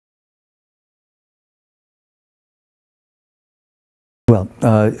Well,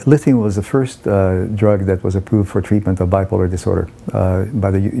 lithium was the first drug that was approved for treatment of bipolar disorder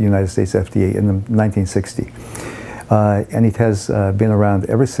by the United States FDA in 1960. And it has been around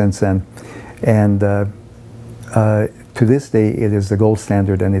ever since then. And to this day, it is the gold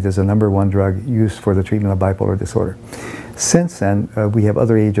standard, and it is the #1 drug used for the treatment of bipolar disorder. Since then, we have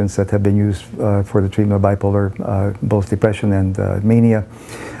other agents that have been used for the treatment of bipolar, both depression and mania.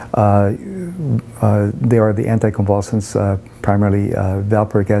 They are the anticonvulsants, primarily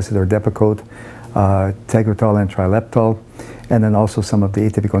valproic acid or Depakote, Tegretol and Trileptal, and then also some of the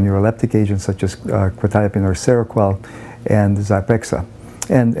atypical neuroleptic agents such as quetiapine or Seroquel and Zyprexa,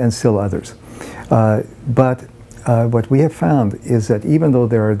 and still others. But what we have found is that even though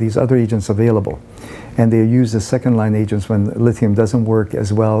there are these other agents available, and they are used as second-line agents when lithium doesn't work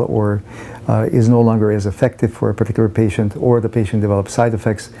as well or is no longer as effective for a particular patient, or the patient develops side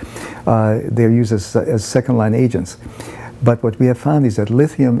effects, they're used as second-line agents. But what we have found is that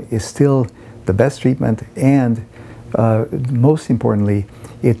lithium is still the best treatment, and most importantly,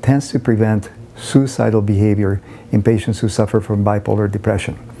 it tends to prevent suicidal behavior in patients who suffer from bipolar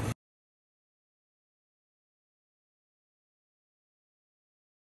depression.